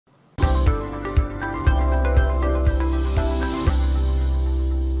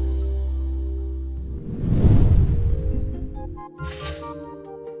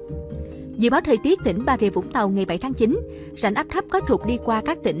Dự báo thời tiết tỉnh Bà Rịa Vũng Tàu ngày 7 tháng 9, rãnh áp thấp có trục đi qua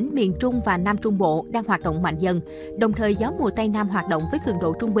các tỉnh miền Trung và Nam Trung Bộ đang hoạt động mạnh dần. Đồng thời gió mùa Tây Nam hoạt động với cường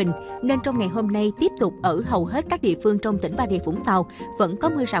độ trung bình, nên trong ngày hôm nay tiếp tục ở hầu hết các địa phương trong tỉnh Bà Rịa Vũng Tàu vẫn có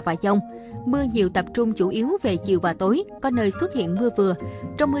mưa rào và dông. Mưa nhiều tập trung chủ yếu về chiều và tối, có nơi xuất hiện mưa vừa.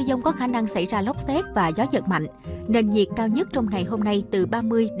 Trong mưa dông có khả năng xảy ra lốc sét và gió giật mạnh. Nền nhiệt cao nhất trong ngày hôm nay từ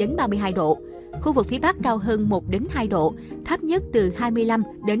 30 đến 32 độ. Khu vực phía Bắc cao hơn 1 đến 2 độ, thấp nhất từ 25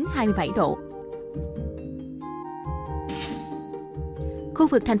 đến 27 độ. Khu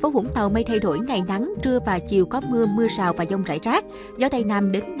vực thành phố Vũng Tàu mây thay đổi, ngày nắng, trưa và chiều có mưa rào và dông rải rác. Gió Tây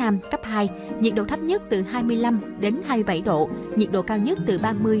Nam đến Nam cấp 2, nhiệt độ thấp nhất từ 25 đến 27 độ, nhiệt độ cao nhất từ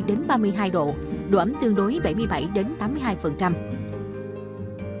 30 đến 32 độ, độ ẩm tương đối 77 đến 82%.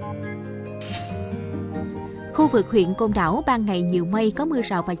 Khu vực huyện Côn Đảo ban ngày nhiều mây, có mưa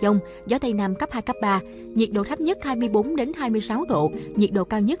rào và dông, gió Tây Nam cấp 2, cấp 3, nhiệt độ thấp nhất 24 đến 26 độ, nhiệt độ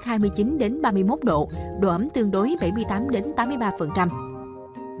cao nhất 29 đến 31 độ, độ ẩm tương đối 78 đến 83%.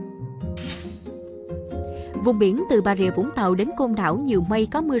 Vùng biển từ Bà Rịa Vũng Tàu đến Côn Đảo nhiều mây,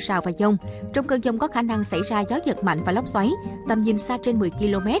 có mưa rào và dông. Trong cơn dông có khả năng xảy ra gió giật mạnh và lốc xoáy, tầm nhìn xa trên 10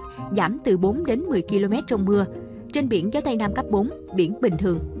 km, giảm từ 4 đến 10 km trong mưa. Trên biển gió Tây Nam cấp 4, biển bình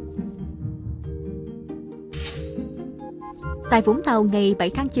thường. Tại Vũng Tàu ngày 7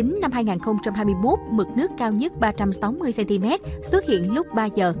 tháng 9 năm 2021, mực nước cao nhất 360 cm xuất hiện lúc 3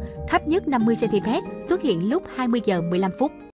 giờ, thấp nhất 50 cm xuất hiện lúc 20 giờ 15 phút.